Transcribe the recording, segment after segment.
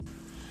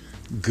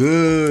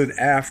Good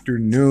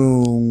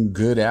afternoon,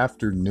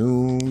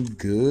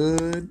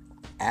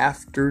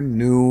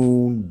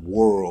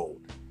 world.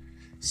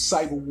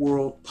 Cyber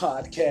world,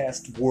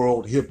 podcast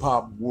world, hip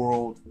hop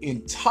world,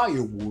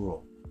 entire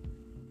world.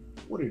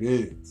 What it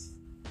is.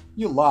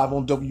 You're live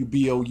on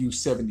WBLU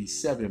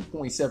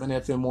 77.7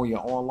 FM on your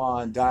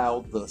online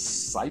dial, The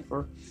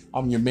CYPHER.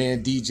 I'm your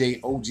man, DJ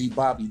OG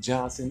Bobby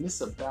Johnson.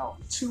 It's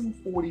about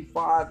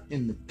 2:45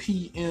 in the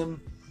PM.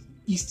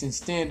 Eastern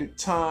Standard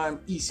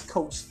Time, East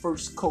Coast,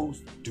 First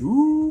Coast,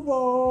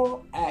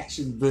 Duval,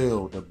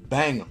 Actionville, the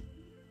Bangum,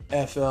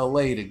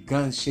 FLA, the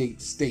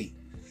gun-shaped state.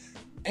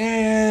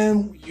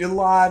 And you're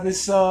live,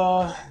 it's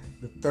the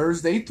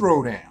Thursday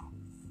Throwdown.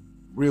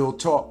 Real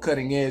talk,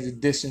 cutting edge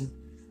edition.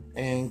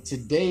 And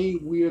today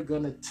we're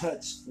going to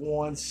touch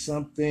on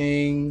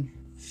something.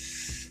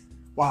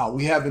 Wow,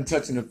 we have been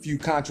touching a few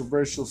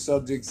controversial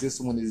subjects. This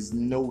one is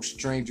no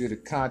stranger to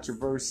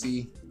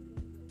controversy.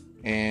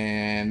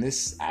 And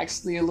this is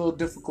actually a little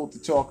difficult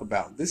to talk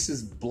about. This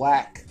is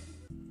black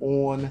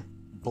on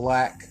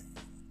black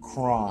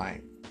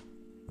crime.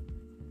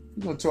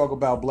 We're going to talk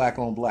about black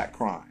on black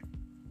crime.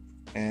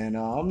 And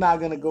I'm not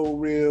going to go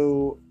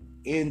real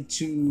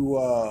into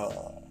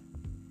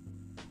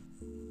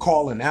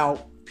calling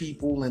out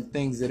people and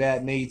things of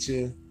that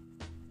nature.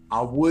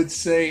 I would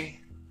say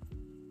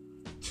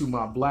to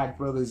my black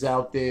brothers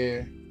out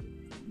there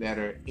that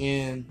are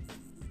in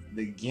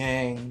the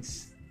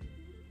gangs,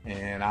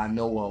 and I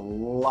know a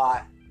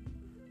lot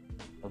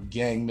of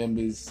gang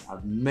members.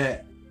 I've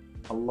met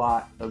a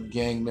lot of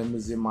gang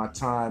members in my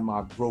time.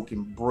 I've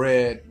broken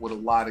bread with a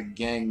lot of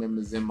gang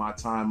members in my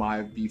time. I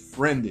have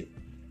befriended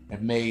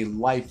and made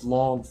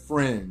lifelong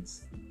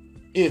friends,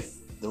 if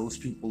those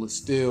people are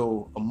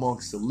still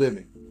amongst the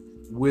living,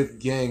 with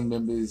gang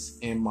members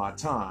in my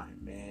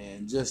time.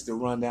 And just to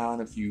run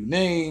down a few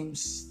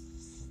names,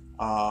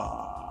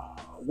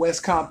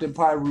 West Compton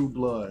Pyru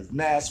Bloods,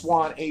 Mad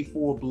Swan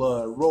A4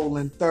 Blood,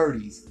 Rolling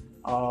 30s,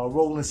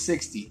 Rolling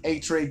 60,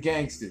 A-Trade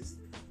Gangsters,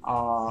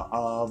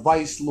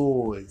 Vice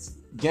Lords,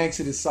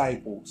 Gangster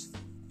Disciples,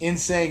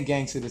 Insane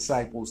Gangster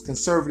Disciples,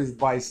 Conservative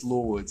Vice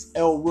Lords,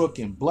 El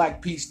Rookin,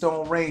 Black Pea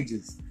Stone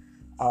Rangers,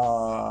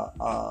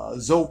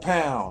 Zoe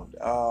Pound,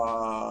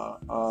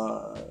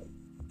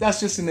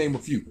 that's just to name a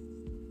few.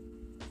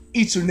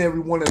 Each and every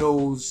one of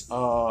those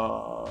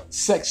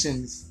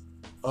sections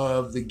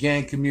of the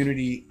gang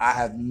community, I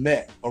have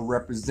met a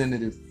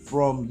representative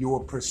from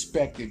your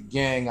perspective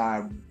gang.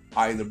 I've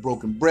either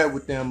broken bread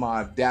with them,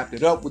 I've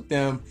adapted up with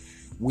them.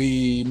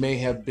 We may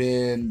have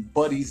been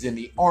buddies in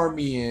the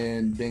army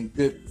and been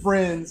good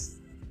friends.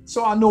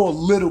 So I know a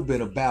little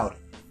bit about it.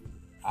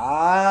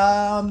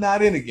 I'm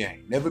not in a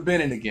gang, never been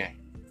in a gang.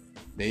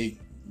 They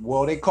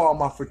call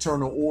my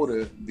fraternal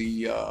order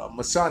the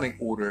Masonic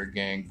Order a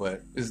gang,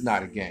 but it's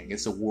not a gang.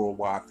 It's a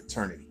worldwide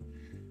fraternity.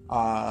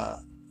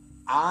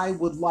 I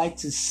would like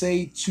to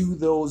say to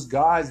those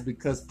guys,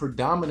 because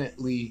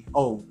predominantly,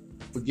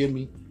 forgive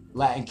me,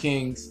 Latin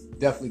Kings,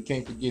 definitely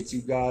can't forget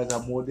you guys.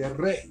 Amor de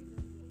Rey.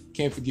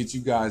 Can't forget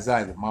you guys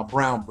either. My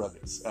brown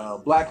brothers.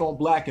 Black on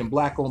black and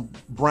black on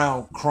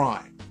brown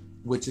crime,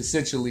 which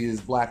essentially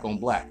is black on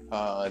black.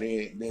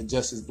 They're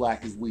just as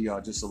black as we are,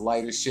 just a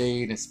lighter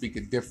shade and speak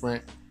a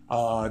different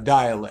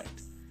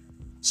dialect.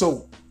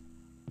 So,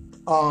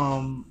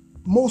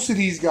 most of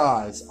these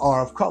guys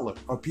are of color,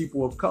 are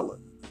people of color.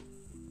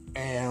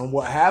 And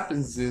what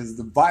happens is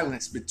the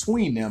violence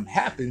between them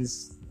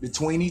happens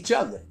between each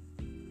other.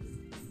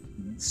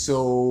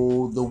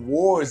 So the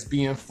war is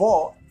being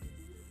fought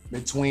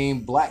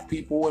between black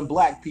people and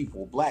black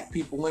people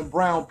and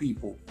brown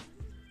people.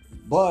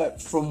 But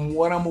from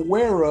what I'm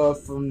aware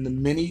of, from the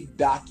many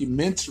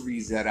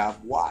documentaries that I've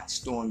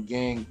watched on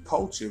gang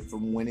culture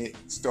from when it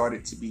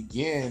started to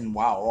begin,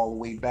 all the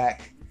way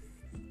back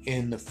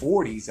in the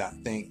 40s, I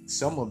think,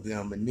 some of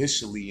them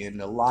initially,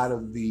 and a lot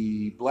of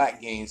the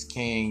black gangs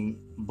came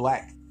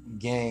in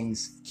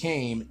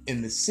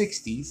the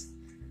 60s.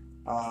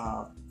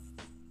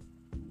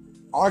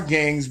 Our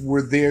gangs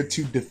were there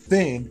to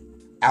defend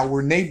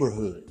our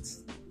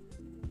neighborhoods.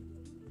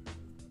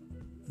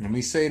 Let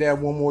me say that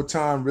one more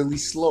time really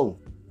slow.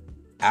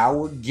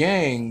 Our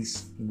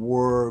gangs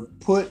were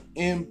put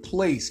in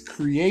place,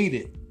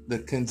 created, the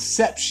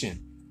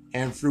conception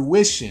and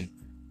fruition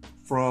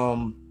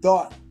from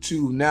thought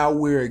to now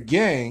we're a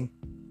gang.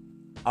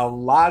 A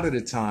lot of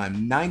the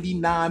time,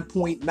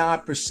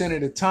 99.9%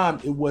 of the time,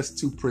 it was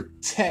to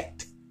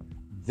protect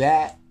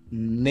that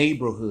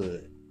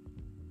neighborhood.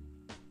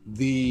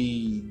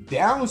 The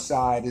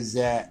downside is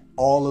that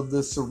all of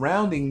the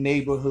surrounding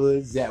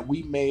neighborhoods that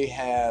we may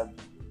have,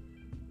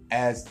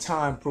 as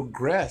time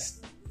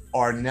progressed,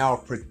 are now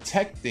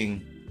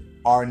protecting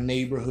our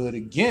neighborhood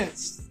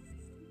against.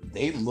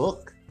 They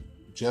look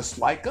just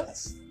like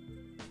us.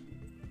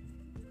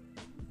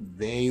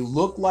 They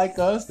look like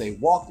us, they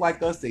walk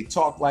like us, they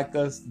talk like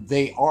us,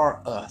 they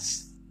are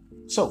us.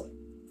 So,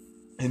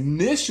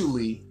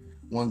 initially,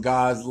 when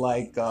guys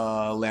like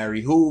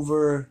Larry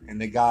Hoover and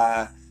the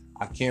guy,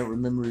 I can't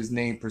remember his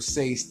name per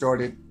se,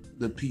 started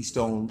the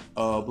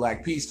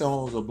Black Pea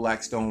Stones or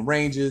Black Stone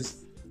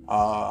Rangers,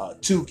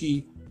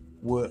 Tukey,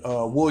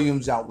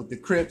 Williams out with the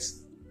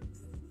Crips.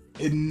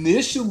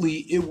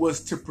 Initially, it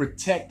was to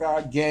protect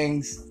our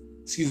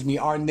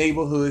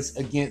neighborhoods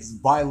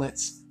against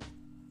violence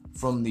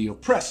from the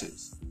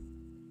oppressors,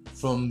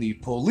 from the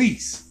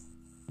police,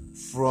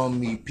 from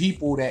the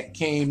people that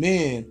came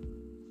in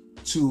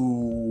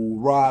to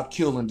rob,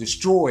 kill, and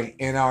destroy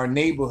in our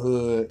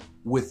neighborhood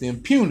with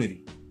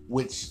impunity,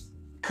 which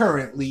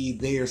currently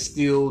they are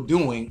still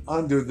doing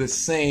under the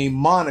same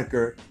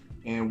moniker,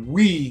 and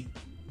we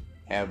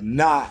have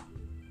not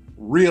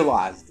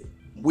realized it.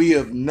 We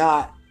have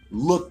not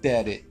looked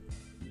at it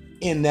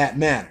in that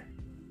manner.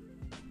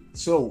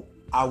 So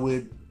I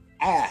would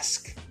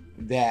ask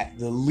that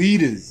the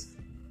leaders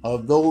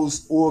of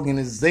those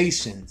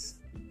organizations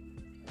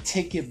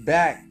take it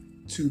back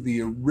to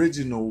the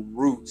original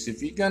roots.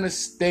 If you're gonna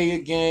stay a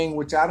gang,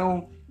 which I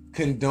don't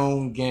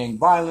condone gang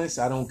violence,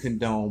 I don't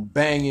condone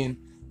banging.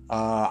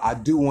 I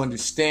do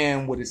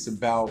understand what it's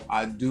about.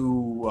 I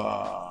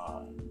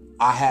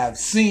have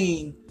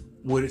seen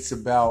what it's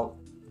about,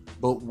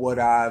 but what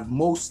I've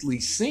mostly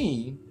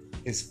seen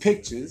is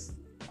pictures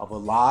of a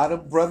lot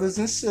of brothers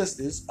and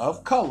sisters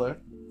of color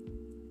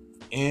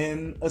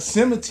in a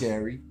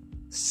cemetery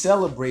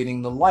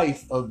celebrating the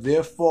life of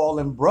their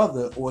fallen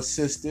brother or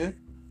sister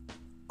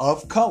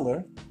of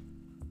color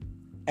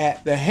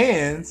at the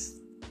hands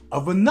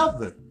of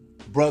another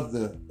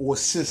brother or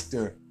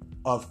sister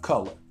of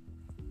color.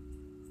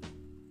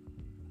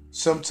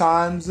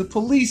 Sometimes the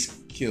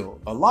police kill.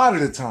 A lot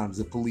of the times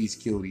the police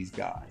kill these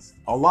guys.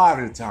 A lot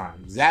of the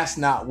times. That's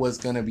not what's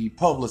going to be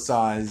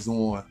publicized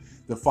on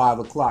the 5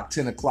 o'clock,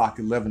 10 o'clock,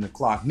 11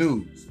 o'clock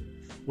news.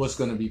 What's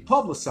going to be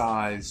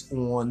publicized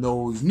on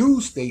those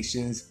news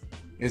stations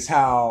is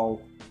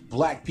how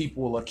black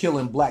people are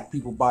killing black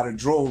people by the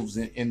droves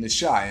in the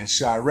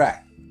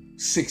Chirac.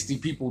 60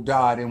 people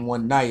died in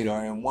one night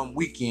or in one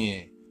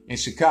weekend in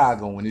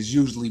Chicago, and it's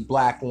usually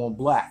black on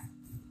black.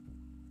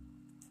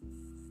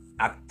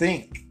 I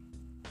think,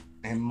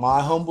 in my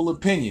humble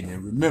opinion,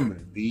 and remember,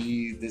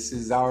 this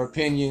is our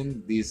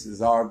opinion, this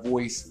is our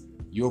voice,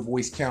 your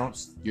voice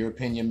counts, your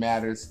opinion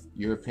matters,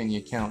 your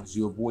opinion counts,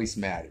 your voice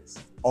matters.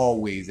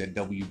 Always at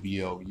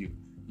WBLU.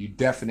 You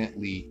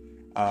definitely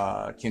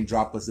can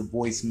drop us a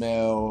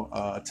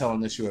voicemail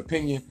telling us your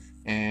opinion,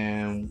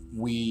 and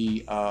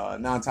we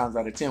 9 times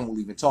out of 10 will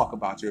even talk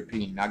about your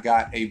opinion. I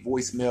got a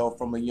voicemail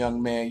from a young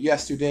man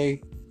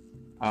yesterday.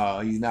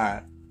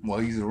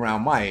 He's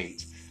around my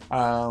age,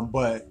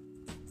 but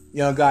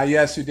young guy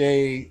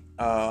yesterday,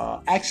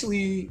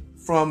 actually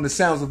from the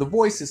sounds of the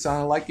voice, it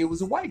sounded like it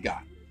was a white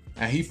guy,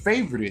 and he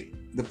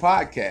favorited the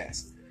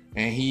podcast,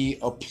 and he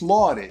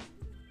applauded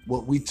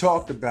what we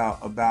talked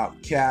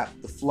about cap,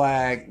 the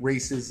flag,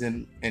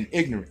 racism, and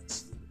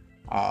ignorance.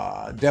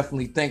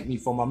 Definitely thank me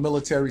for my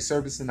military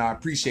service, and I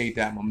appreciate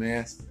that, my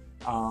man.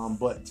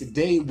 But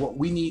today, what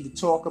we need to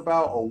talk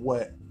about, or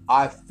what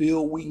I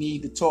feel we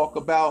need to talk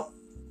about,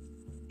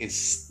 is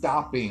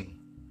stopping.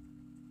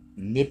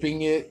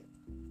 Nipping it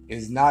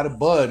is not a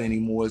bud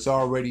anymore. It's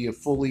already a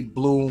fully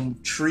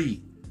bloomed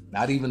tree.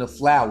 Not even a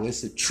flower.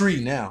 It's a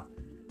tree now.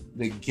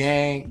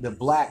 The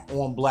black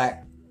on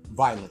black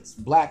violence,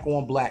 black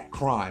on black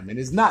crime, and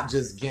it's not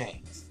just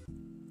gangs.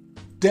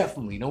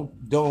 Definitely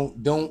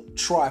don't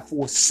try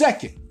for a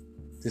second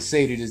to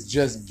say that it's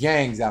just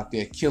gangs out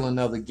there killing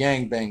other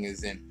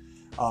gangbangers, and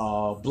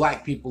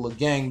black people are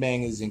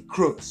gangbangers and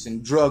crooks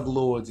and drug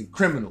lords and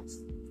criminals.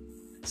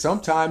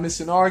 Sometimes it's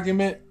an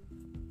argument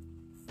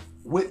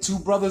with 2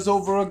 brothers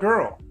over a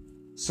girl.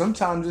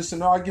 Sometimes it's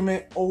an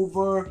argument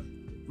over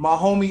my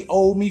homie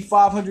owed me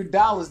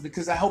 $500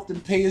 because I helped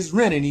him pay his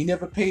rent and he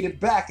never paid it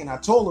back. And I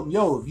told him,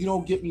 yo, if you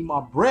don't get me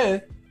my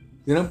bread,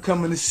 then I'm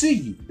coming to see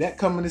you. That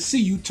coming to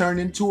see you turned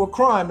into a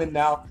crime, and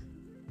now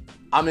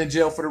I'm in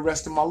jail for the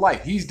rest of my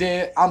life. He's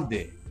dead, I'm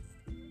dead.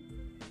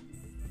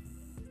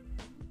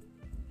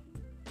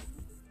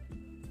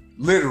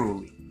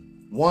 Literally.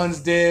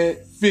 One's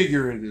dead,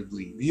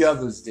 figuratively, the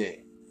other's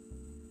dead.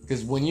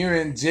 Because when you're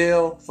in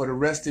jail for the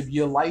rest of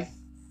your life,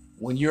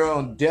 when you're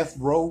on death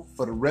row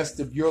for the rest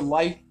of your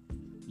life,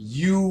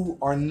 you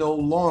are no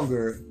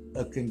longer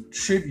a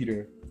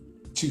contributor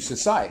to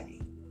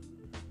society.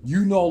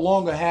 You no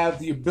longer have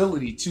the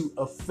ability to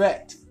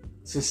affect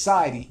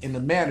society in the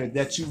manner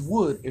that you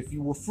would if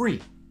you were free.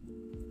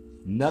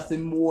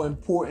 Nothing more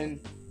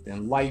important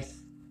than life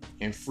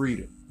and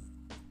freedom.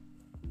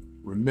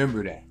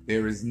 Remember that.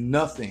 There is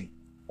nothing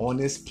on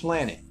this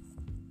planet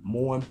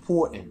more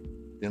important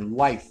than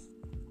life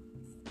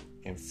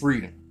and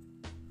freedom.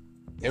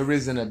 There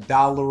isn't a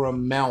dollar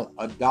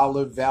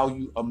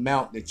value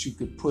amount that you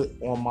could put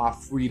on my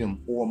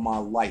freedom or my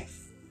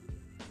life.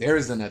 There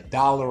isn't a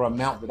dollar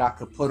amount that I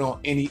could put on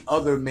any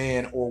other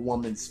man or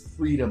woman's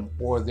freedom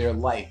or their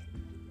life.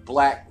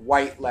 Black,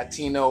 white,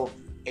 Latino,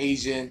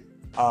 Asian,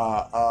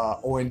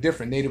 or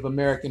indifferent, Native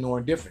American or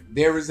indifferent.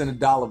 There isn't a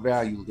dollar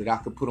value that I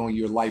could put on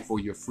your life or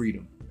your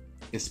freedom.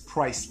 It's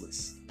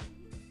priceless.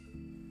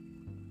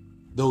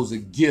 Those are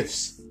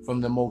gifts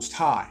from the Most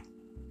High.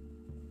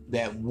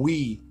 that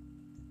we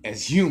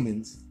as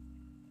humans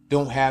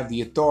don't have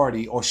the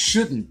authority or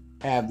shouldn't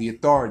have the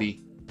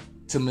authority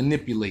to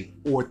manipulate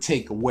or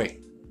take away.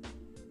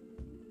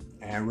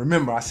 And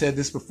remember, I said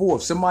this before,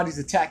 if somebody's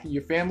attacking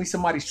your family,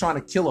 somebody's trying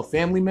to kill a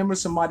family member,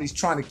 somebody's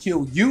trying to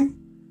kill you,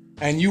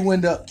 and you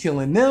end up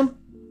killing them,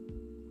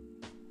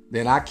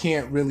 then I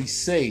can't really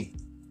say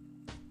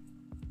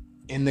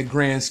in the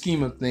grand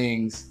scheme of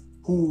things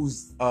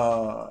who's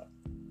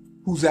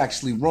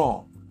actually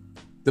wrong.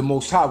 The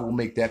Most High will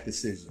make that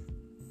decision.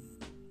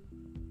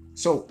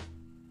 So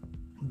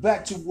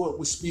back to what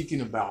we're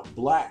speaking about,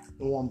 black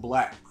on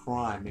black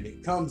crime, and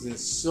it comes in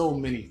so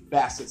many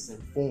facets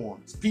and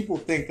forms. People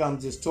think I'm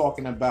just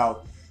talking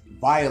about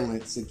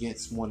violence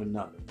against one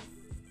another.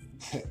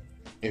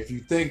 If you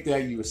think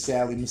that, you are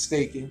sadly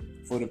mistaken.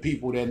 For the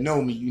people that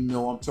know me, you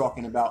know I'm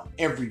talking about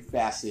every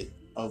facet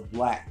of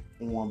black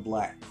on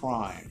black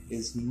crime.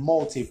 It's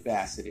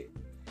multifaceted.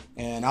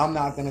 And I'm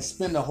not going to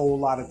spend a whole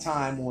lot of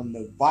time on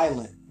the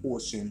violent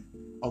portion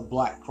of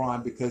black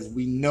crime, because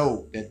we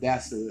know that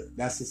that's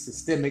a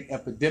systemic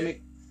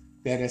epidemic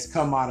that has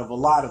come out of a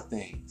lot of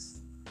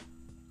things.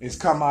 It's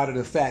come out of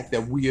the fact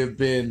that we have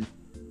been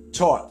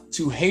taught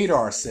to hate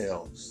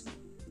ourselves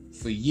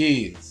for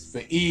years,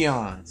 for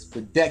eons,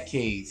 for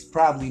decades,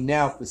 probably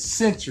now for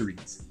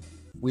centuries.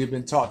 We've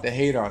been taught to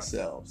hate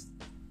ourselves.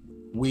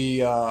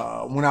 When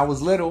I was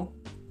little,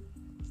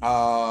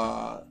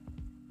 a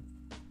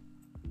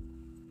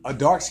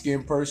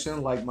dark-skinned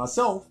person like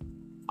myself,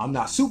 I'm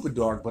not super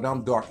dark, but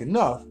I'm dark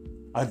enough,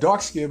 a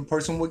dark-skinned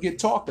person would get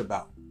talked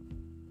about.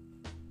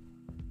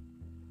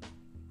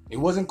 It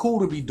wasn't cool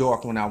to be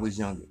dark when I was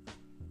younger.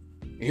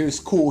 It was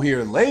cool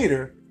here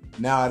later,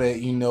 now that,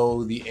 you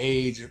know, the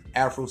age of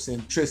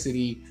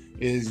Afrocentricity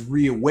is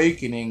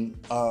reawakening,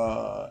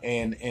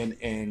 and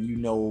you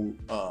know,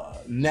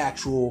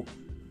 natural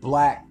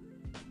black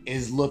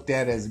is looked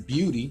at as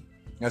beauty.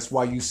 That's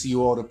why you see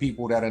all the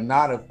people that are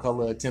not of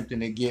color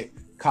attempting to get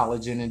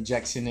collagen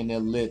injection in their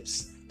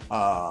lips,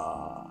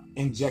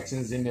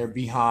 injections in their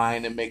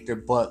behind, and make their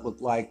butt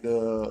look like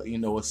you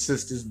know, a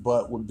sister's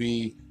butt would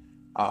be,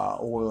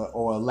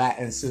 or a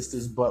Latin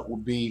sister's butt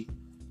would be.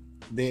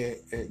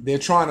 They're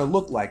trying to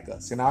look like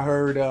us. And I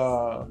heard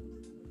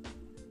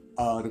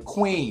the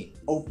Queen,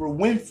 Oprah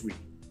Winfrey,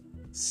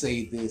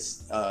 say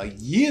this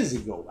years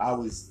ago. I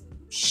was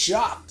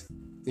shocked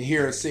to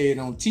hear her say it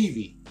on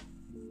TV.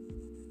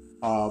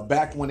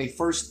 Back when they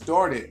first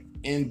started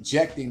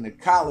injecting the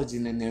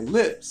collagen in their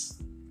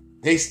lips,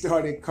 they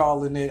started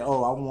calling it,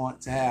 oh, I want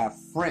to have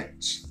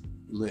French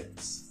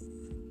lips.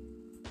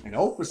 And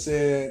Oprah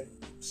said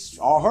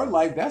all her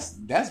life,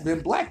 that's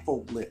been black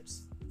folk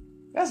lips.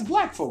 That's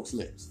black folks'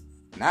 lips.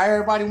 Now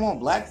everybody want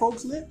black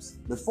folks' lips.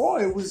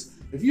 Before it was,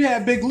 if you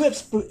had big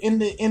lips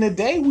in a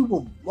day, we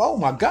were, oh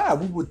my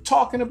God, we were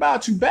talking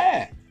about you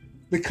bad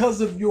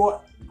because of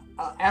your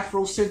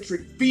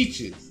Afrocentric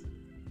features.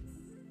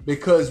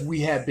 Because we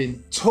have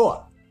been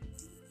taught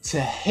to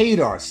hate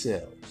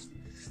ourselves.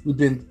 We've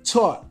been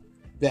taught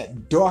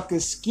that darker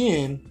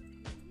skin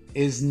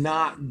is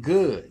not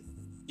good.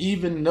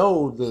 Even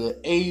though the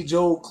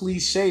age-old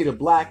cliche, the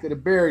blacker the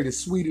berry, the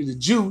sweeter the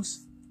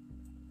juice,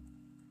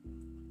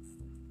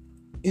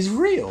 is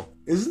real.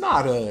 It's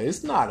not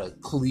a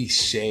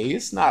cliche.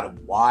 It's not a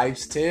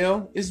wives'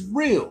 tale. It's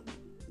real.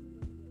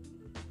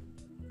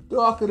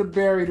 Darker the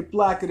berry, the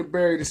blacker the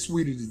berry, the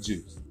sweeter the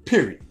juice.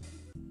 Period.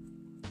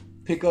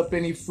 Pick up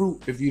any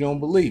fruit if you don't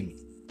believe me.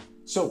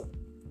 So,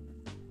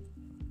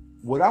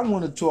 what I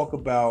want to talk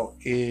about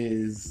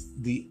is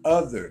the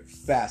other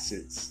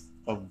facets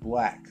of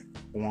black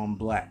on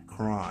black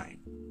crime.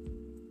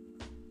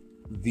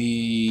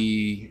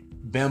 The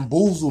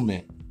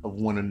bamboozlement of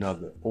one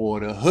another, or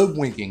the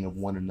hoodwinking of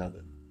one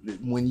another.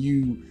 When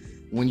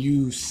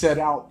you set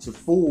out to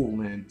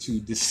fool and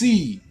to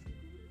deceive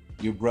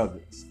your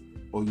brothers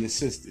or your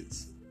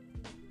sisters,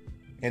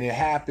 and it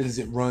happens,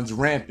 it runs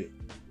rampant.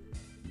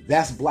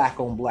 That's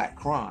black on black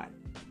crime.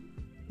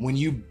 When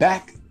you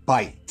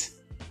backbite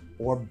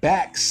or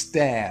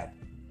backstab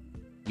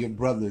your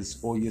brothers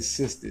or your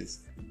sisters,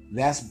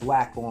 that's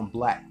black on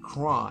black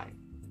crime.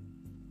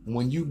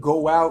 When you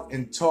go out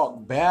and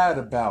talk bad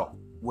about,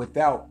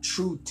 without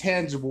true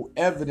tangible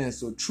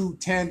evidence or true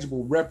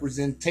tangible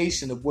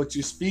representation of what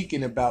you're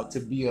speaking about to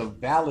be a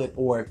valid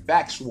or a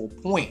factual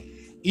point,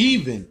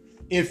 even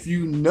if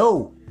you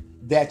know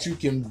that you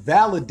can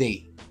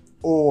validate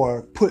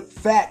or put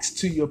facts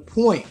to your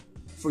point,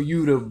 for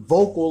you to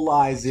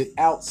vocalize it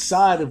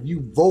outside of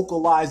you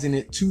vocalizing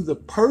it to the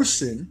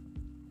person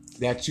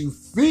that you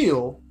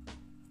feel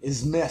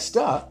is messed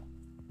up,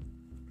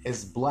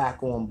 is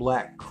black on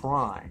black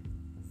crime.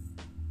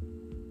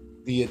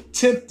 The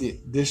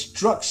attempted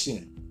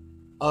destruction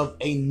of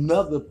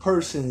another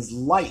person's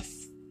life,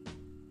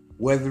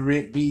 whether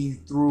it be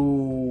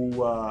through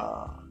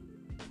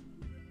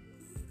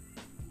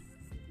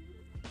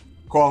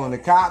calling the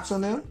cops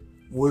on them,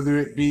 whether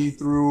it be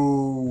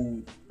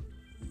through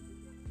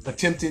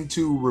attempting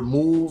to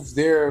remove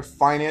their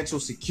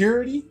financial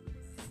security,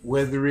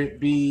 whether it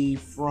be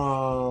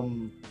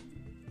from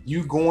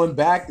You going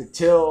back to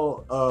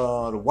tell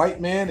the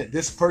white man that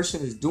this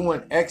person is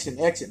doing X and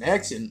X and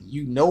X, and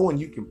you know, and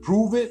you can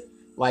prove it.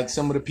 Like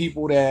some of the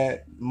people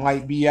that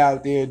might be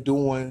out there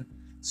doing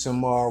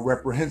some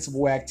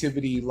reprehensible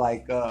activity,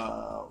 like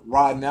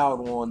riding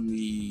out on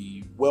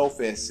the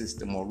welfare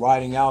system or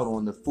riding out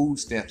on the food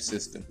stamp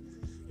system.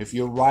 If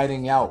you're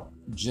riding out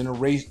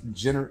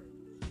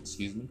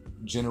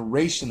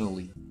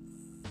generationally,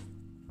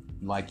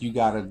 like you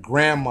got a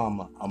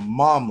grandmama, a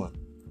mama,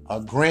 a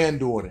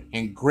granddaughter,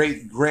 and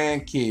great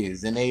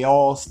grandkids, and they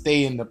all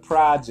stay in the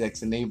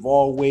projects, and they've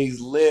always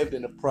lived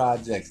in the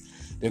projects.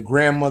 The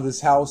grandmother's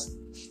house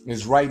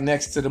is right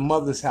next to the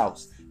mother's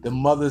house. The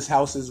mother's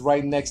house is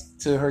right next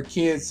to her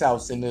kid's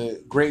house, and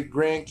the great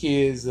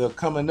grandkids are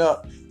coming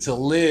up to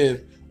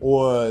live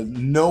or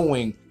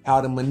knowing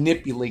how to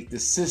manipulate the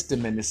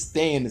system and to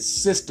stay in the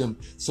system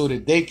so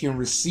that they can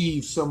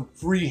receive some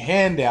free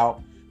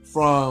handout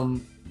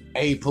from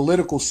a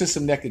political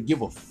system that could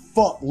give a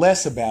fuck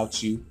less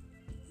about you.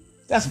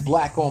 That's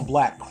black on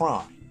black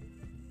crime.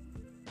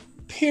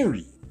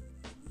 Period.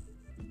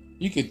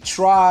 You could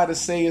try to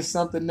say it's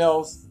something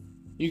else.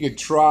 You could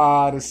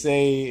try to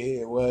say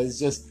it was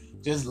just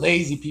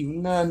lazy people.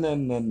 No.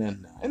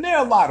 And there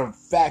are a lot of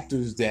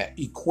factors that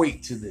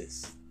equate to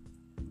this.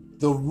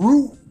 The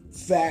root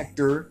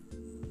factor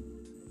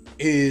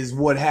is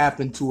what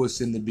happened to us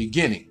in the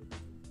beginning.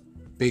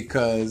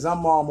 Because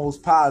I'm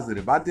almost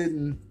positive I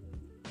didn't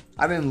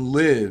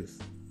live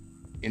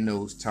in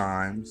those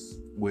times,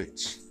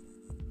 which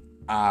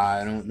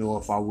I don't know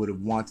if I would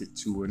have wanted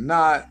to or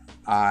not.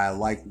 I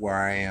like where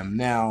I am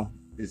now.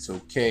 It's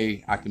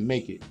okay. I can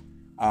make it.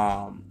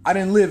 I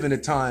didn't live in the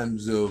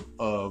times of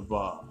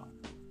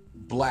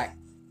black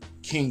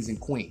kings and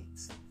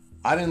queens.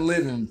 I didn't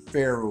live in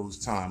Pharaoh's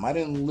time. I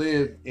didn't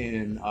live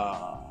in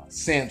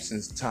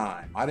Samson's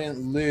time. I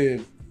didn't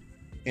live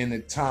in the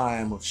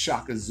time of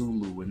Shaka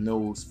Zulu and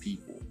those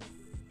people.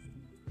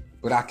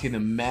 But I can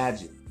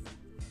imagine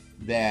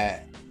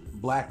that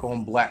black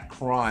on black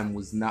crime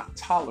was not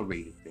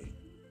tolerated then.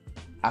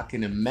 I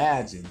can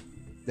imagine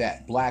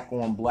that black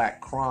on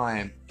black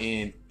crime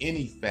in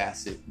any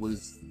facet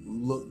was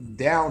looked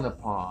down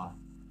upon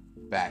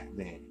back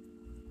then.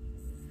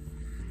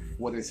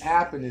 What has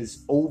happened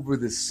is over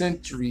the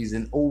centuries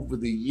and over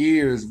the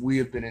years, we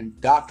have been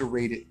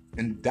indoctrinated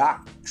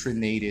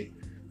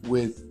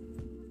with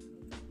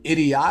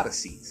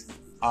idiocies.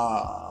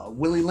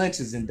 Willie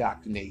Lynch's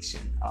indoctrination,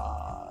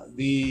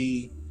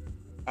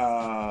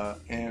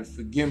 and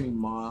forgive me,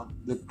 Mom,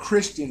 the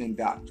Christian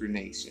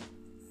indoctrination,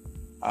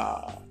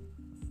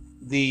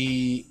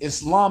 the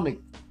Islamic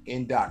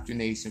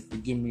indoctrination,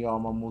 forgive me, all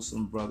my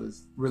Muslim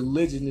brothers.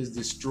 Religion is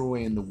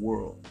destroying the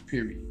world,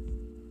 period.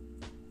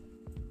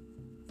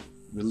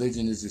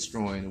 Religion is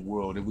destroying the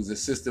world. It was a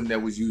system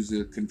that was used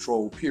to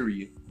control,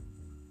 period.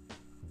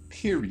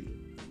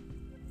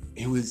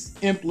 It was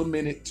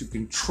implemented to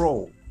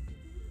control.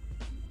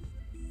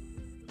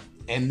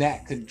 And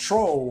that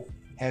control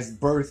has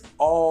birthed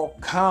all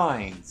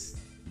kinds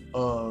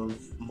of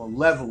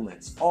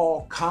malevolence,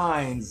 all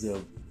kinds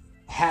of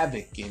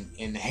havoc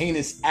and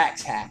heinous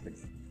acts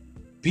happening.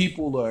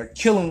 People are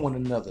killing one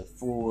another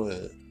for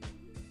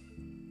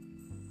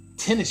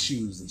tennis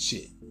shoes and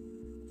shit.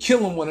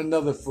 Killing one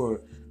another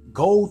for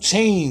gold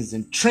chains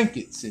and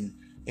trinkets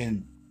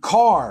and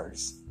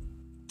cars.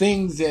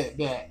 Things that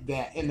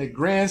in the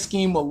grand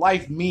scheme of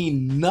life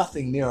mean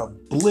nothing. They're a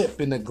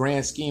blip in the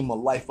grand scheme of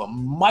life, a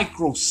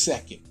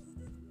microsecond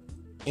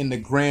in the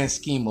grand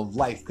scheme of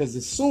life. Because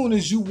as soon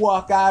as you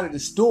walk out of the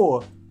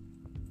store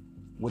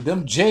with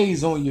them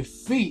J's on your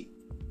feet,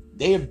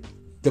 the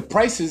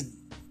prices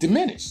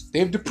diminished.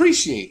 They've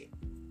depreciated.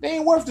 They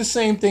ain't worth the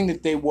same thing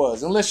that they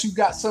was, unless you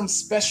got some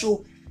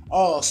special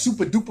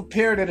super duper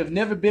pair that have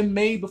never been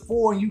made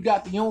before, and you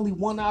got the only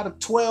 1 out of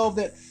 12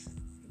 that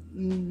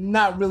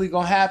not really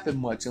gonna happen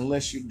much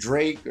unless you're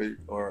Drake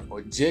or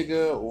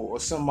Jigga or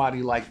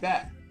somebody like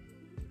that,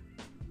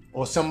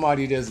 or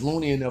somebody that's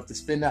loony enough to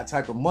spend that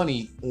type of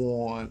money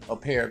on a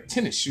pair of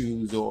tennis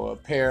shoes or a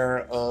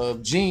pair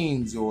of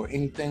jeans or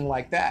anything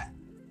like that.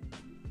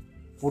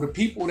 For the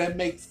people that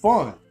make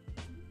fun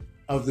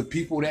of the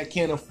people that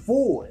can't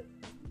afford,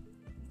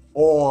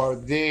 or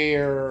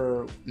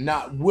they're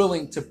not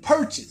willing to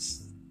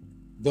purchase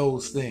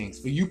those things,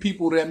 for you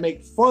people that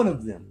make fun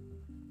of them,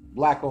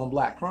 black on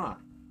black crime,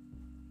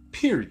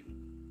 period.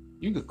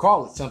 You could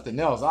call it something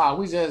else.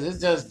 It's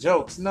just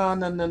jokes. No.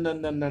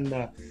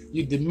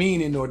 You're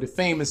demeaning or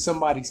defaming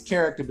somebody's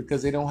character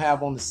because they don't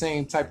have on the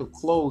same type of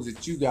clothes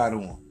that you got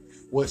on.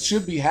 What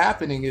should be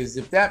happening is,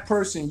 if that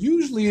person,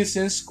 usually it's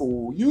in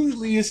school,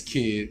 usually it's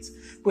kids,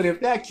 but if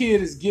that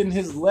kid is getting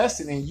his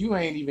lesson and you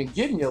ain't even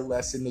getting your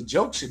lesson, the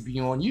joke should be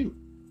on you.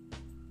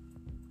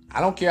 I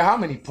don't care how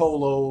many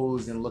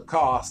Polos and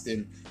Lacoste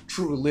and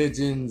True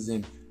Religions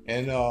and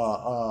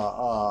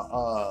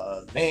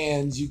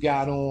Vans you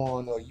got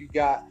on, or you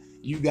got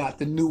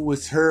the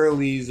newest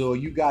Hurleys, or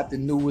you got the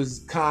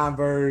newest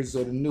Converse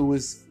or the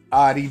newest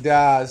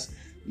Adidas.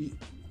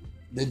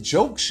 The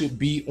joke should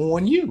be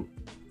on you.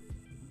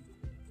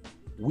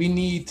 we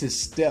need to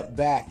step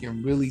back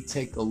and really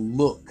take a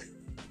look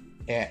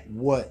at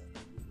what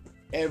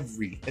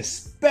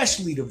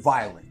especially the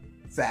violent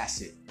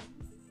facet,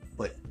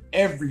 but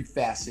every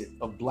facet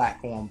of black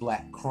on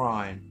black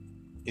crime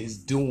is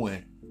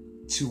doing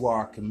to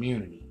our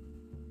community,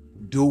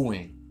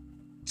 doing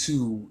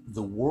to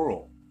the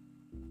world.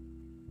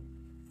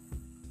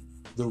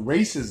 The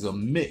races are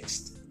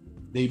mixed.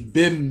 They've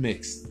been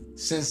mixed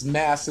since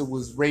Massa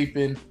was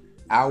raping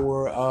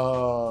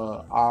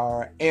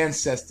our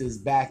ancestors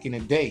back in the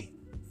day.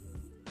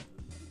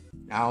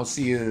 I don't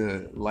see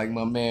like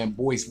my man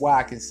Boyce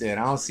Watkins said,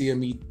 I don't see a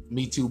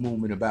Me Too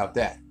movement about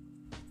that.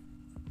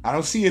 I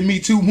don't see a Me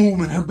Too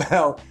movement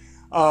about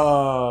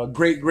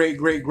great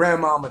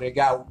grandmama that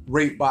got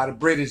raped by the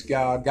British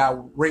guy,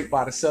 got raped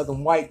by the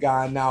Southern white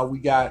guy. And now we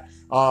got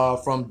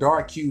from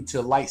dark hue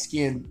to light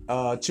skinned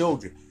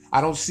children. I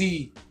don't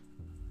see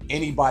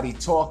anybody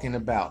talking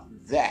about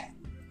that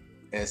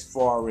as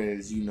far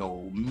as,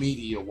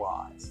 media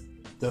wise.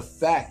 The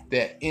fact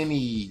that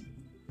any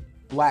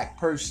black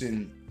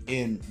person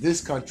in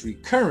this country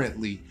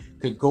currently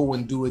could go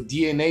and do a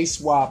DNA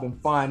swab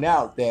and find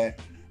out that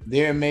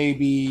there may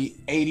be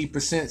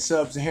 80%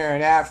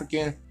 sub-Saharan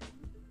African,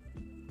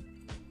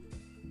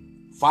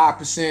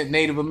 5%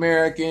 Native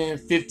American,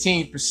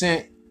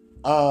 15%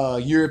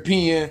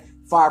 European,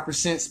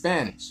 5%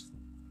 Spanish.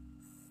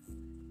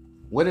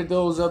 Where did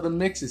those other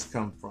mixes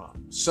come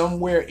from?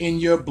 Somewhere in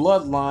your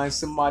bloodline,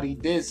 somebody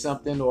did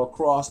something or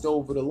crossed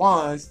over the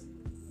lines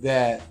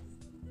that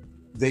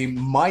they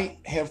might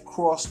have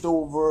crossed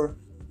over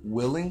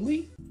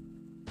willingly,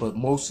 but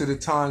most of the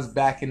times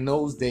back in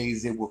those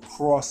days, they were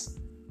crossed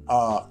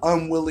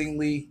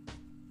unwillingly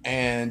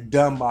and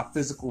done by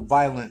physical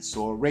violence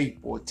or rape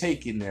or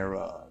taking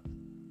thereof.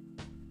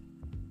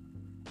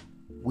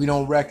 We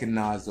don't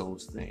recognize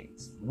those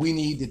things. We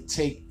need to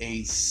take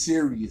a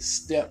serious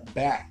step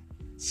back.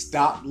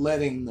 Stop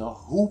letting the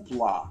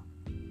hoopla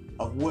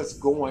of what's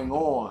going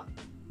on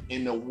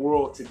in the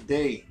world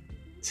today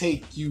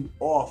take you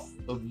off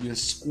of your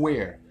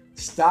square.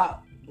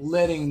 Stop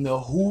letting the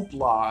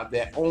hoopla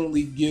that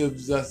only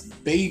gives us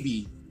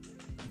baby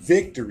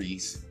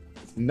victories,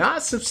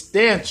 not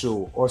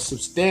substantial or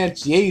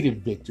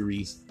substantiated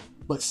victories,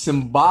 but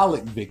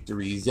symbolic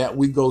victories that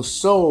we go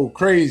so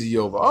crazy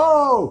over.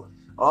 Oh,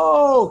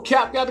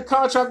 Cap got the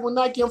contract with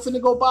Nike. I'm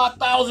finna go buy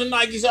 1,000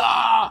 Nikes.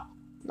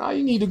 No,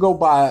 you need to go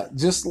buy,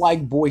 just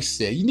like Boyce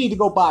said, you need to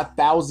go buy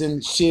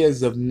 1,000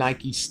 shares of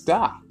Nike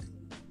stock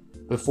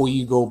before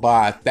you go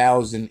buy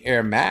 1,000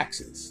 Air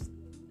Maxes.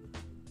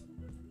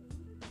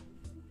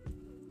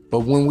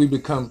 But when we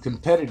become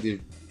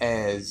competitive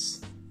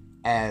as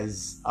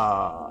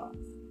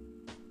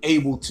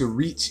able to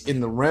reach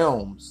in the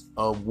realms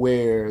of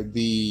where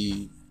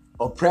the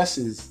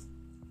oppressors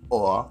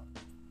are,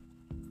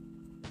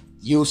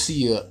 you'll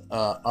see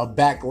a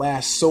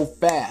backlash so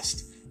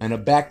fast and a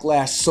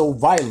backlash so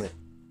violent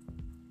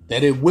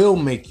that it will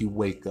make you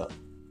wake up.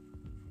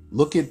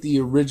 Look at the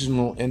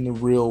original and the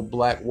real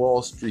Black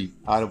Wall Street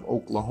out of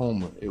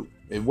Oklahoma.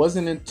 It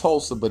wasn't in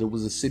Tulsa, but it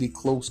was a city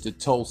close to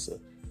Tulsa,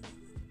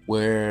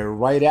 where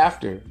right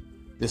after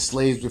the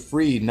slaves were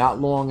freed,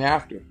 not long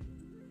after,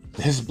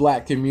 this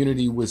black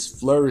community was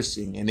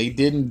flourishing, and they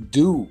didn't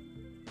do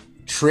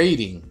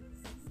trading.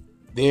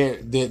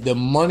 The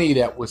money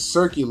that was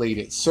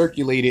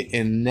circulated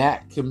in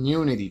that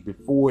community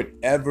before it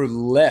ever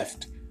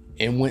left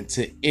and went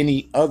to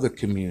any other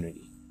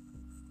community.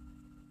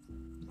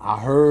 I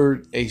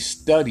heard a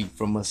study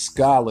from a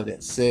scholar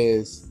that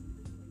says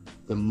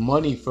the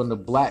money from the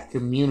black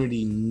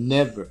community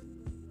never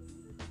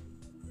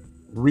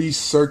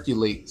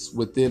recirculates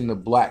within the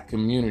black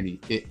community.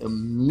 It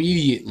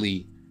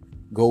immediately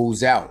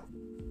goes out.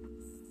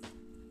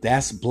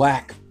 That's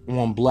black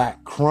on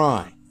black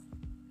crime.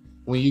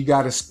 When you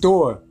got a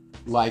store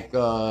like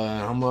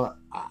I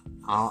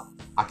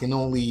can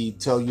only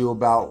tell you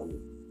about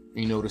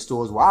the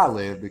stores where I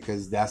live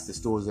because that's the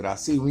stores that I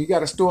see. When you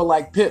got a store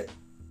like Pip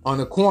on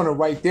the corner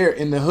right there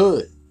in the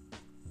hood,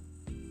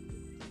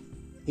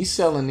 he's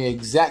selling the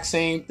exact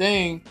same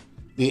thing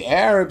the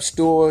Arab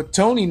store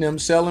Tony and them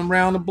selling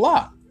around the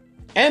block,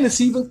 and it's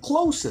even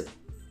closer.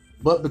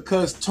 But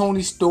because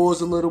Tony's store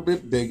is a little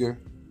bit bigger,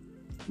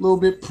 a little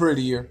bit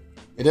prettier,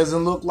 it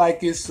doesn't look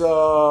like it's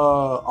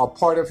a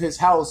part of his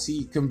house.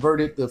 He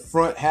converted the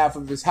front half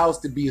of his house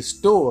to be a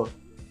store.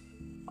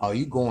 Oh,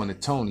 you going to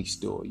Tony's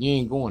store. You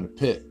ain't going to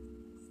Pip.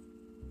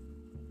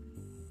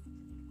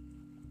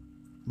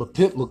 But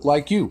Pip look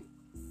like you.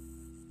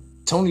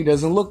 Tony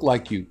doesn't look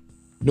like you.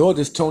 Nor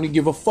does Tony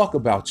give a fuck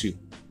about you.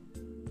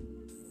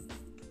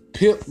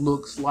 Pip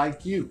looks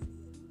like you.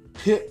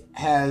 Pip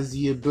has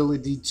the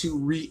ability to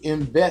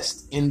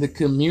reinvest in the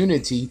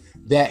community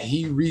that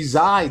he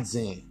resides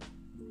in.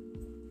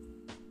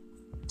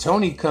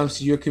 Tony comes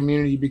to your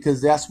community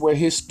because that's where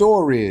his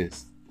store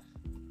is.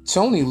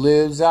 Tony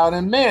lives out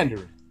in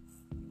Mandarin.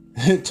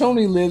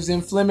 Tony lives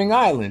in Fleming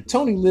Island.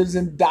 Tony lives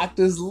in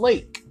Doctor's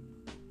Lake.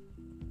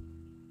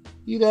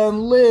 He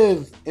doesn't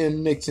live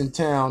in Nixon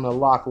Town or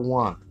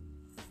Lackawanna.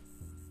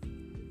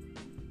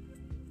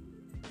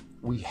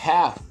 We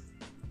have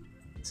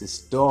to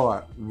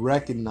start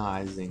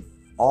recognizing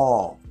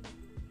all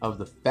of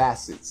the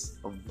facets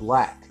of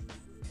black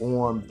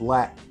on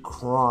black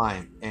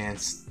crime and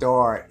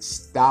start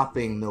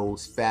stopping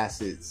those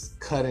facets,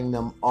 cutting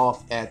them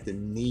off at the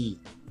knee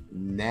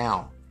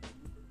now.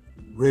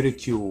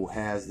 Ridicule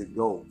has to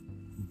go.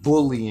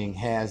 Bullying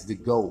has to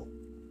go.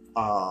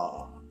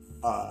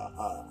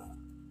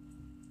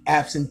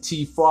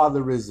 Absentee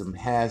fatherism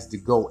has to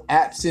go.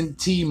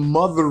 Absentee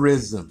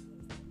motherism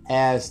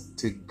has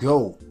to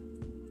go.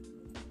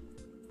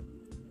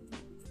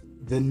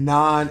 The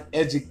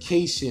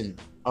non-education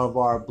of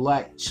our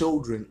black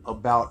children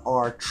about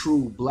our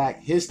true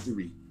black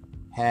history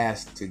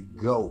has to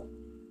go.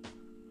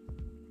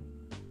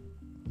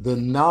 The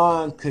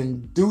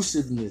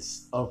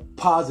non-conduciveness of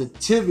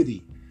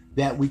positivity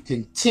that we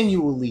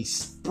continually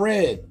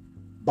spread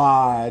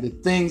by the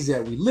things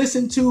that we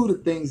listen to, the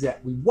things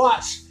that we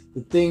watch,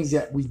 the things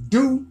that we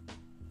do,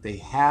 they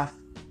have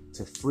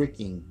to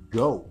freaking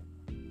go.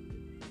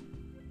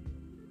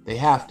 They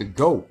have to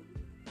go.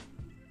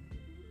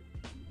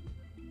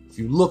 If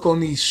you look on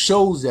these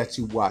shows that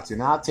you watch,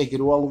 and I'll take it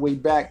all the way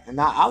back,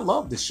 and I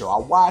love the show. I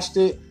watched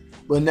it,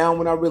 but now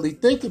when I really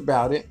think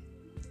about it,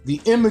 the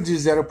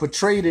images that are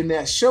portrayed in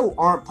that show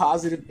aren't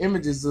positive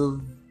images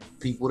of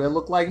people that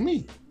look like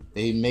me.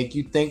 They make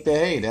you think that,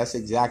 hey, that's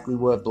exactly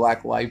what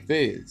black life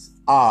is.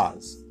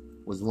 Oz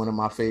was one of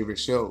my favorite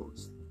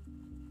shows.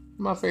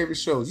 My favorite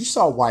shows. You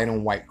saw white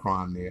on white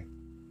crime there.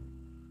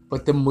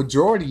 But the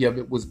majority of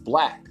it was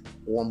black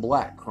on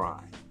black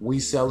crime. We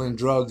selling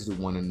drugs to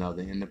one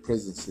another in the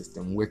prison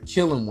system. We're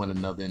killing one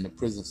another in the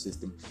prison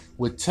system.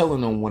 We're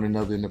telling on one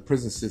another in the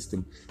prison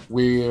system.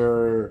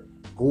 We're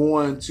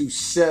going to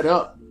set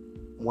up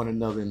one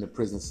another in the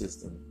prison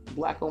system.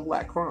 Black on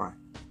black crime.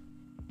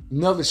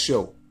 Another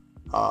show.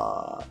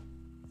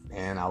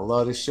 And I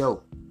love the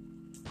show.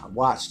 I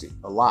watched it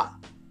a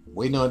lot.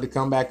 Waiting on it to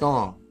come back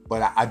on.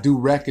 But I do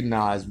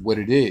recognize what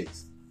it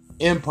is.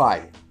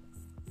 Empire.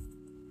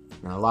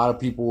 Now, a lot of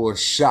people were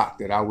shocked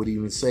that I would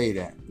even say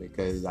that,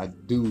 because I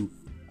do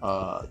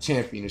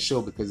champion the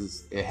show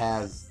because it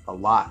has a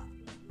lot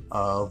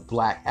of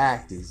black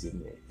actors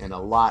in it and a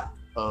lot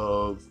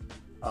of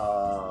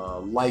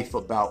life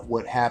about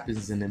what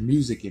happens in the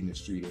music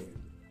industry there.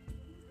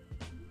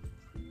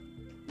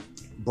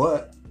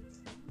 But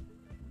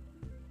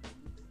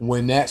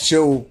when that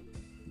show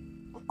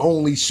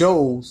only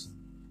shows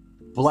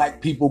black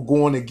people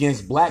going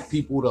against black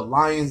people, the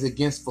Lions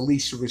against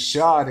Felicia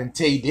Rashad and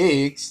Taye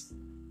Diggs,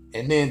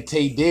 and then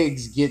Taye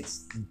Diggs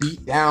gets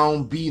beat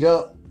down, beat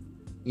up,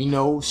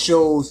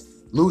 shows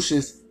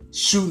Lucius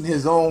shooting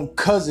his own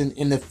cousin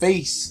in the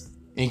face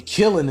and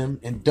killing him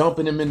and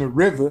dumping him in the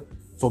river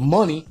for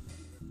money.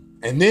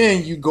 And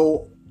then you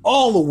go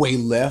all the way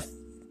left,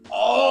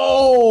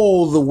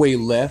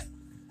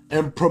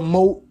 and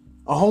promote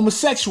a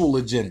homosexual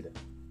agenda.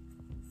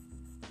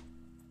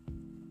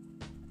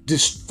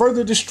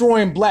 Further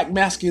destroying black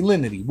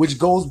masculinity, which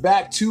goes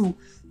back to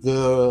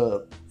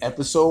the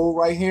episode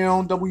right here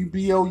on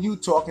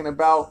WBLU talking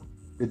about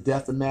the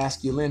death of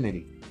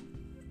masculinity.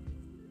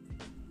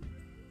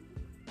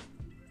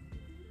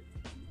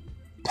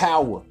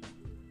 Power.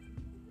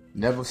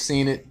 Never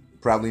seen it,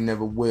 probably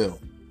never will.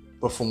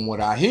 But from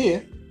what I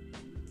hear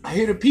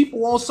the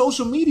people on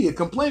social media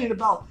complaining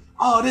about,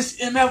 oh,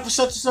 this MF for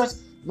such and such.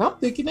 And I'm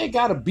thinking they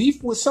got a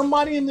beef with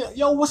somebody in the,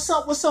 yo, what's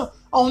up?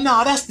 Oh,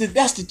 no, that's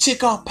the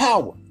chick off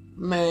Power.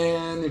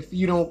 Man, if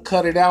you don't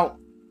cut it out,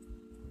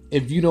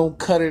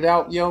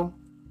 yo,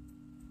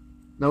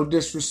 no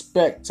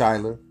disrespect,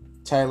 Tyler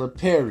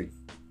Perry.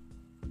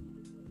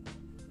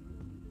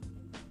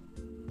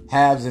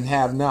 Haves and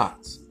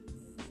have-nots.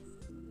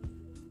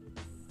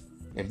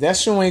 If that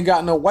show ain't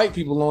got no white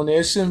people on there,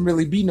 it shouldn't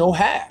really be no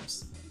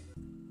haves.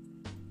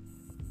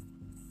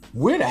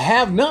 We're the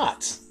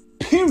have-nots,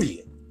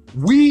 period.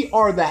 We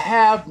are the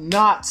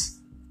have-nots,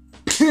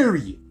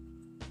 period.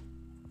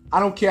 I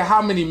don't care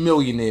how many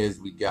millionaires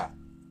we got.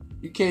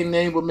 You can't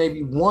name but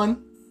maybe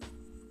one.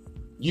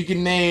 You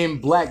can name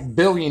black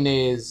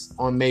billionaires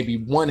on maybe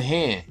one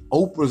hand.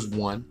 Oprah's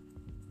one.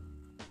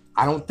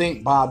 I don't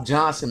think Bob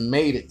Johnson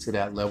made it to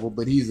that level,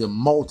 but he's a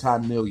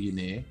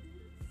multi-millionaire.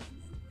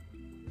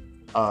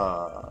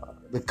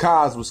 The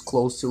Cos was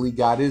close till he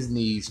got his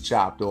knees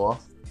chopped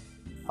off.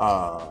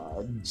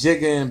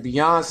 Jigga and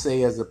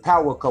Beyonce as a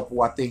power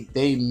couple, I think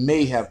they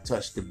may have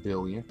touched $1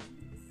 billion.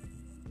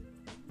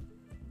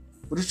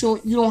 But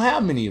you don't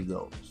have many of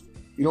those.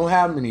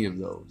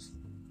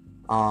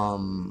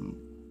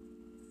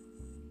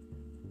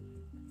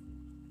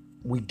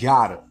 We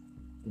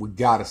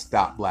gotta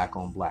stop black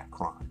on black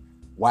crime.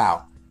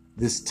 Wow,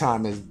 this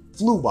time has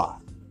flew by.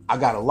 I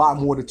got a lot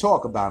more to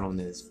talk about on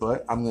this,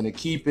 but I'm gonna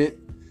keep it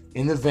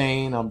in the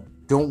vein. I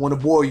don't want to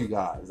bore you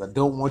guys. I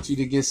don't want you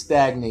to get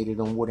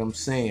stagnated on what I'm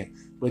saying,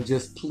 but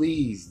just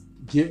please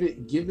give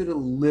it a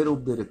little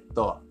bit of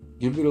thought.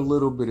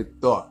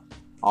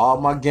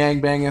 All my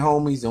gangbanging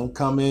homies, don't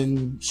come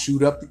in,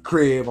 shoot up the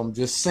crib. I'm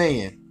just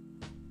saying,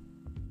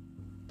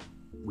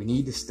 we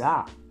need to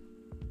stop.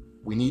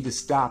 We need to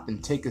stop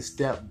and take a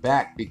step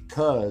back,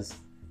 because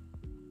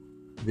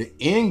the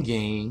end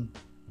game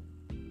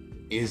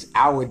is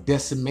our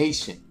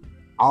decimation,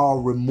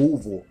 our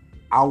removal,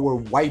 our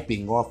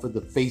wiping off of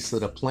the face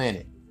of the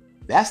planet.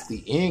 That's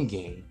the end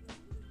game.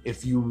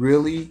 If you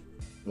really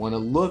want to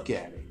look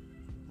at it,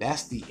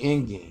 that's the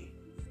end game.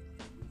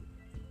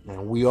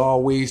 And we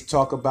always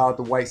talk about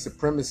the white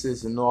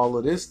supremacists and all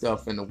of this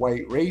stuff, and the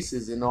white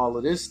races and all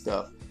of this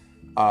stuff.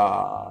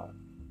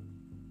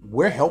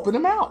 We're helping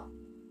them out.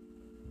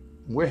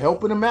 We're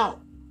helping them out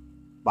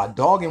by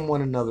dogging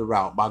one another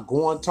out, by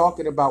going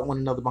talking about one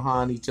another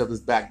behind each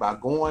other's back, by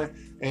going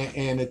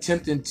and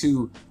attempting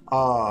to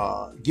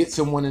get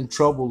someone in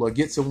trouble or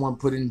get someone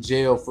put in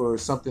jail for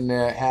something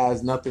that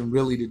has nothing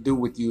really to do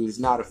with you, is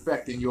not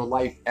affecting your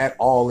life at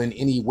all in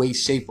any way,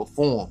 shape, or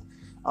form.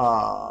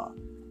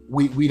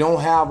 We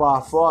don't have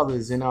our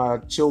fathers in our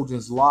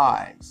children's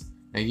lives.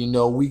 And, you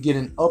know, we get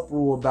an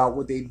uproar about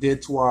what they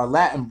did to our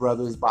Latin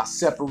brothers by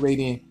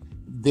separating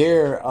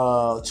their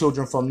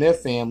children from their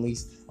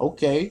families.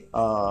 Okay,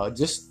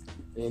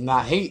 and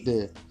I hate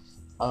to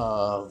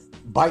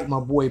bite my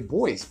boy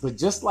Boyce, but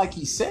just like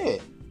he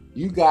said,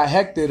 you got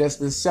Hector that's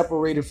been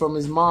separated from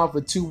his mom for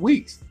 2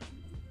 weeks.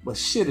 But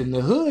shit, in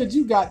the hood,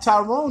 you got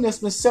Tyrone that's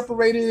been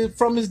separated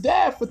from his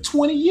dad for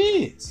 20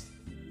 years.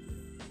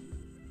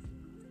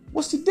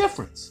 What's the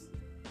difference?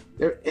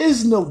 There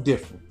is no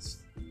difference.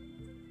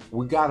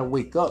 We got to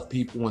wake up,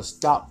 people, and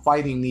stop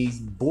fighting these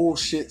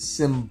bullshit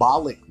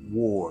symbolic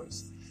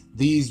wars.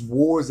 These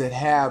wars that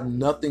have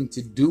nothing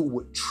to do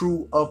with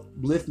true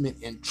upliftment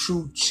and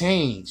true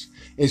change.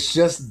 It's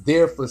just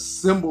there for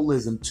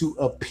symbolism, to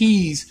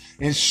appease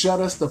and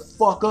shut us the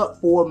fuck up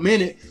for a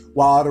minute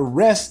while the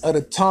rest of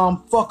the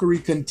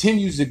tomfuckery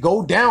continues to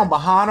go down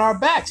behind our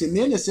backs. And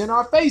then it's in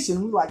our face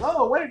and we're like,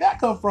 oh, where did that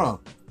come from?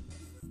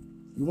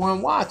 You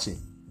weren't watching.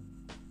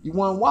 You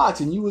weren't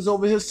watching. You was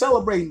over here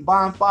celebrating,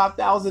 buying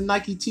 5,000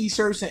 Nike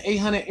t-shirts and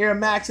 800 Air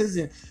Maxes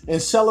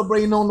and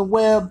celebrating on the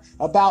web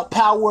about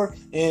power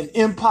and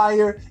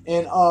empire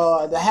and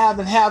the have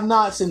and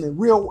have-nots and the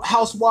Real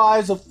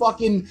Housewives of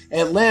fucking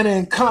Atlanta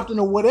and Compton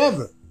or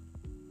whatever.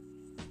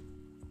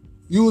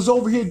 You was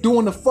over here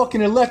doing the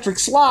fucking electric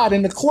slide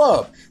in the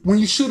club when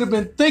you should have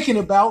been thinking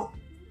about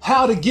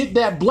how to get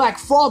that black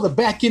father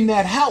back in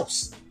that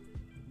house.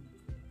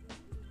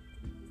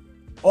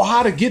 Or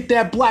how to get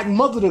that black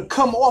mother to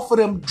come off of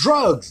them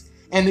drugs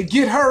and to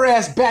get her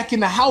ass back in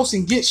the house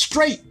and get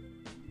straight.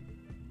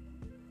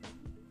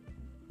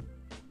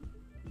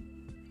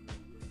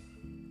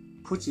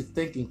 Put your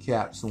thinking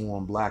caps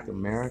on, Black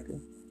America.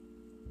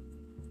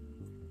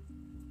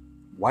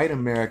 White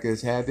America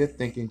has had their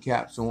thinking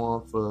caps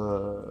on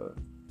for,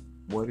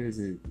 what is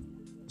it?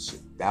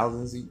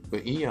 Thousands, for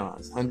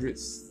eons,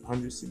 hundreds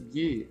of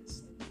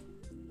years.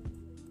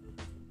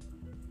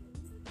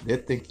 Their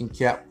thinking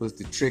cap was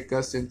to trick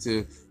us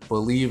into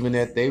believing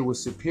that they were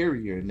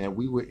superior and that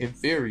we were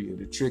inferior,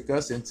 to trick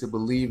us into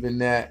believing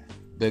that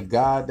the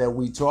God that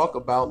we talk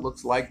about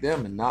looks like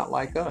them and not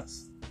like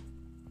us.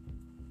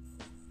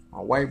 My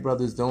white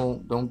brothers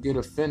don't get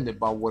offended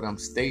by what I'm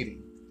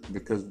stating,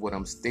 because what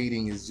I'm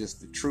stating is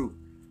just the truth.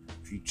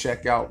 If you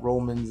check out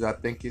Romans, I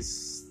think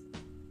it's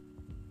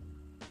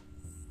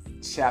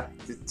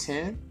chapter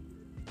 10.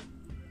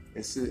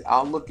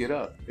 I'll look it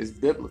up. It's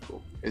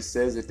biblical. It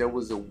says that there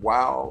was a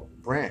wild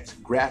branch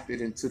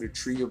grafted into the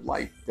tree of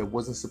life that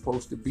wasn't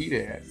supposed to be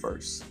there at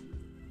first.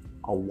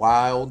 A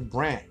wild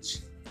branch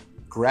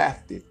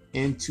grafted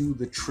into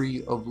the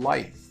tree of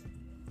life.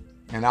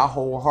 And I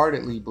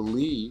wholeheartedly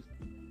believe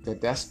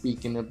that that's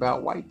speaking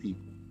about white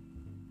people.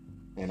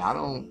 And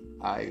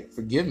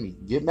forgive me,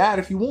 get mad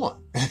if you want.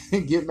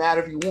 Get mad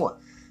if you want.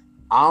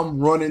 I'm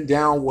running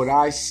down what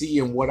I see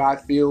and what I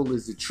feel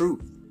is the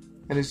truth.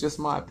 And it's just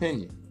my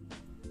opinion.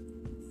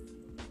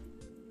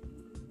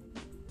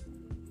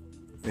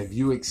 If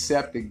you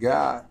accepted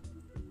God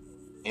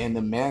in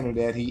the manner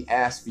that he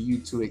asked for you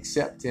to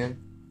accept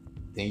him,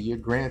 then you're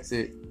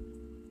granted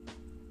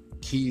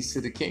keys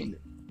to the kingdom.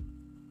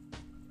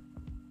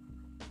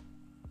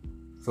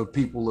 For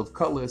people of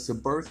color, it's a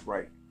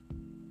birthright.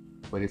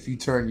 But if you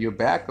turn your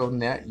back on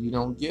that, you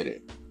don't get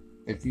it.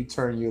 If you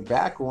turn your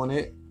back on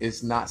it,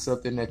 it's not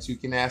something that you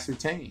can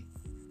ascertain.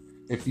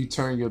 If you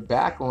turn your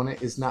back on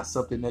it, it's not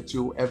something that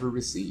you'll ever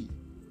receive.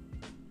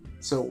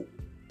 So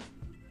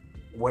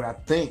what I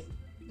think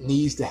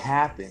needs to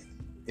happen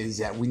is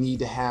that we need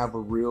to have a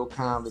real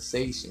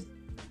conversation.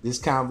 This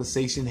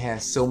conversation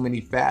has so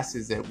many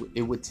facets that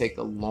it would take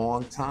a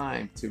long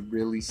time to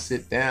really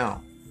sit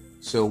down.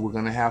 So we're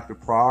going to have to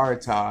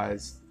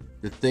prioritize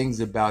the things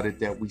about it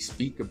that we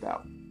speak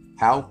about.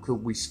 How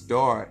could we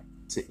start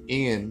to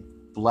end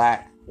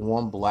black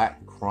on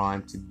black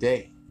crime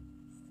today?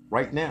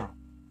 Right now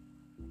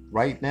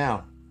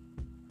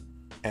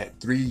at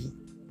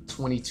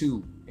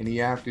 3:22 in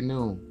the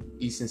afternoon,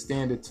 Eastern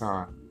Standard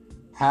Time.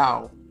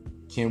 How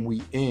can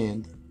we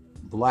end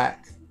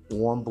black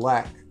on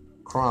black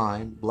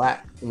crime,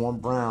 black on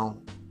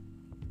brown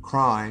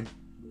crime,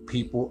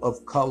 people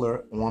of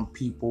color on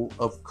people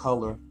of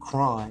color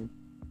crime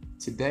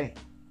today?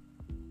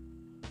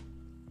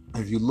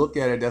 If you look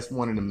at it, that's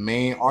one of the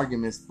main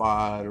arguments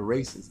by the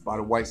racists, by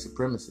the white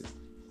supremacists.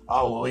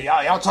 Oh, well,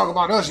 y'all talk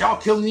about us.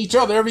 Y'all killing each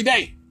other every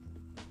day.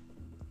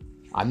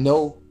 I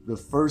know the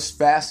first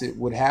facet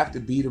would have to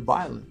be the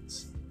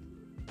violence.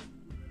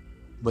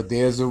 But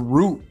there's a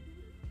root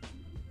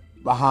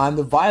behind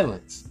the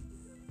violence.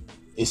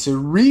 It's a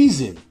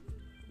reason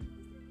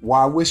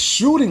why we're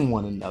shooting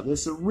one another.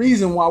 It's a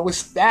reason why we're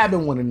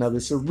stabbing one another.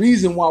 It's a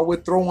reason why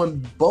we're throwing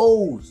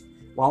bows,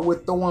 why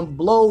we're throwing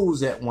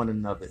blows at one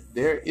another.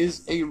 There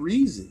is a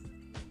reason.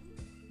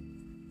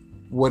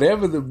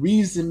 Whatever the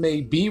reason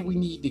may be, we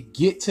need to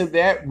get to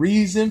that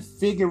reason,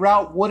 figure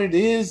out what it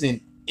is,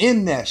 and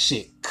end that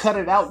shit. Cut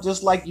it out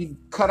just like you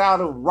cut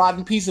out a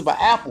rotten piece of an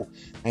apple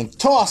and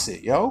toss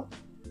it, yo.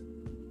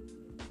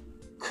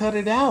 Cut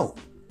it out.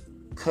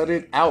 Cut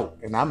it out.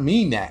 And I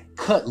mean that.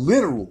 Cut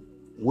literal.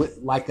 With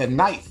like a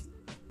knife.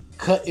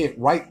 Cut it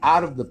right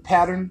out of the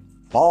pattern.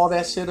 Ball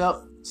that shit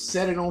up.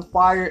 Set it on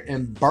fire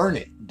and burn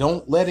it.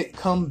 Don't let it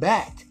come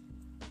back.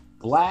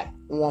 Black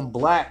on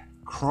black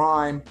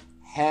crime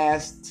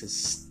has to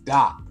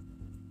stop.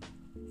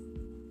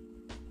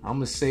 I'm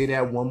going to say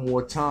that one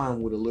more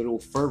time with a little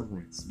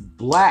fervence.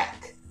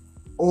 Black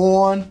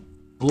on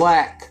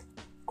black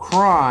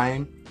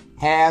crime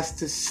has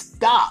to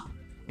stop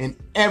in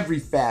every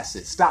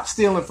facet. Stop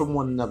stealing from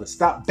one another.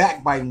 Stop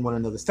backbiting one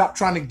another. Stop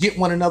trying to get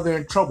one another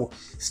in trouble.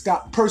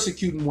 Stop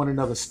persecuting one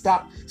another.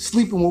 Stop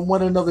sleeping with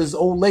one another's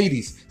old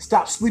ladies.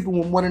 Stop sleeping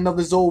with one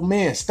another's old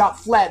men. Stop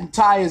flattening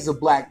tires of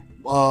black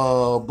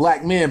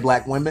men,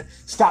 black women.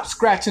 Stop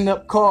scratching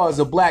up cars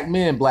of black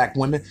men, black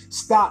women.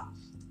 Stop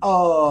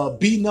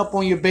beating up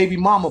on your baby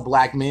mama,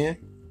 black men.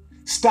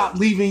 Stop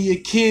leaving your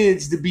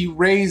kids to be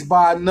raised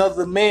by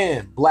another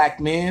man,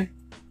 black men.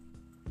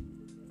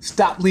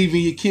 Stop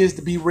leaving your kids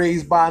to be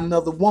raised by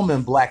another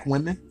woman, black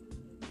women.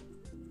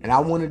 And I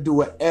want to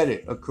do an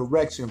edit, a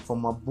correction for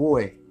my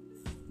boy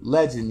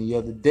Legend the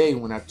other day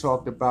when I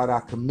talked about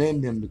I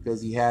commend him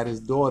because he had his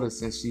daughter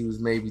since she was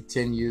maybe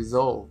 10 years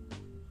old.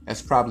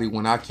 That's probably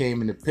when I came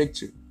in the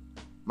picture.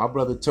 My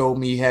brother told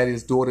me he had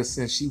his daughter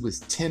since she was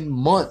 10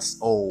 months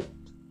old.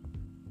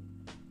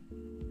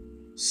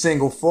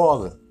 Single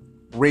father,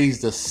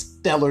 raised a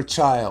stellar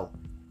child.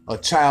 A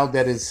child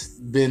that has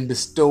been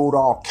bestowed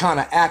all kind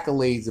of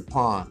accolades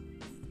upon.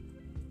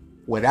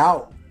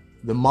 Without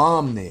the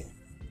mom there.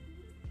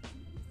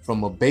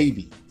 From a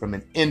baby, from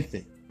an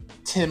infant.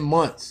 10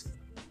 months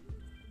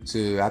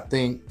to, I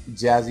think,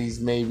 Jazzy's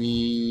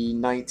maybe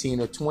 19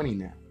 or 20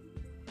 now.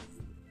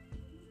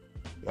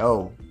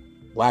 Yo,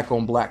 black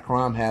on black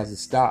crime has to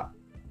stop.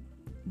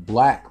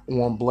 Black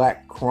on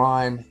black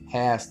crime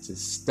has to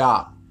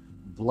stop.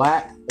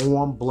 Black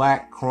on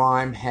black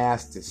crime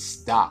has to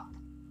stop.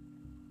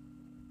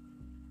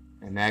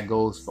 And that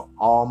goes for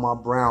all my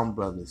brown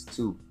brothers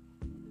too.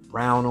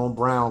 Brown on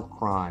brown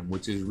crime,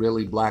 which is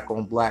really black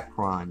on black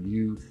crime.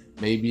 You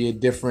may be a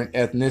different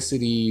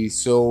ethnicity,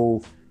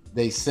 so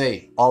they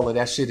say. All of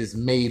that shit is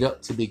made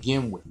up to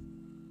begin with.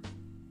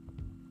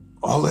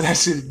 All of that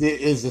shit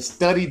is a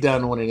study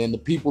done on it, and the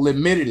people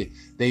admitted it.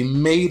 They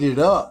made it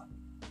up.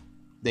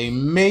 They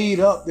made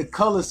up the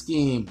color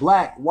scheme.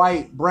 Black,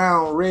 white,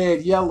 brown,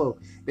 red, yellow.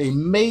 They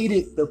made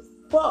it the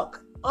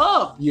fuck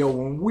up, yo.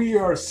 When we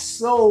are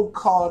so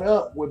caught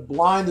up with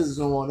blinders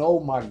on, oh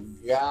my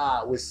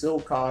God, we're so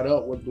caught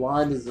up with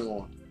blinders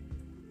on.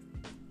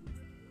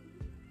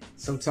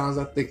 Sometimes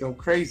I think I'm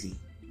crazy,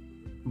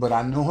 but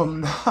I know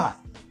I'm not,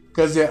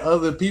 because there are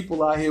other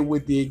people out here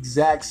with the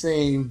exact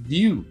same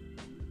view,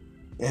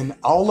 and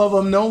all of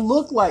them don't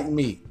look like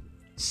me.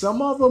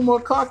 Some of them are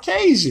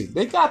Caucasian.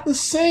 They got the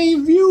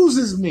same views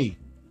as me.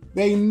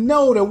 They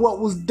know that what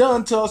was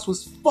done to us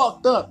was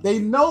fucked up. They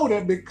know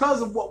that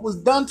because of what was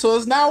done to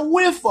us, now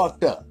we're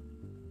fucked up.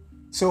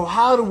 So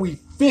how do we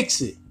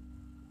fix it?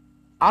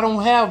 I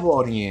don't have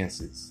all the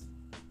answers.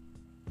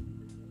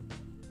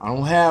 I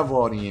don't have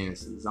all the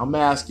answers. I'm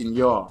asking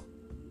y'all,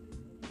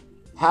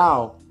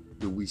 how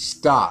do we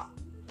stop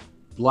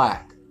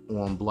black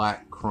on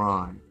black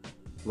crime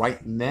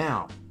right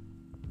now?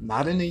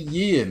 Not in a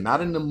year,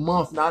 not in a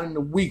month, not in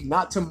a week,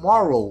 not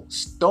tomorrow.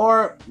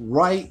 Start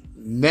right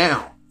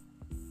now.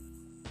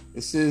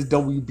 This is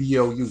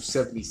WBLU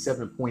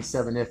 77.7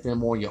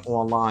 FM on your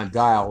online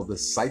dial, the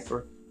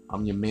CYPHER.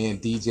 I'm your man,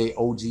 DJ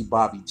OG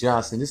Bobby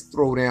Johnson. It's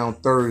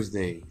Throwdown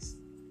Thursdays.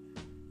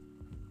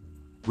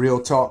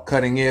 Real Talk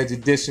Cutting Edge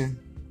Edition.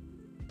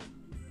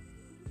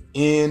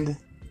 End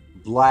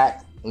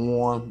black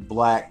on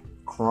black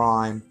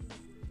crime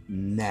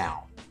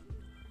now.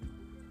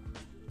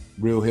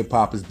 Real hip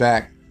hop is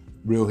back.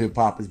 Real hip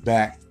hop is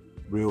back.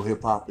 Real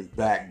hip hop is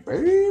back,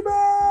 baby.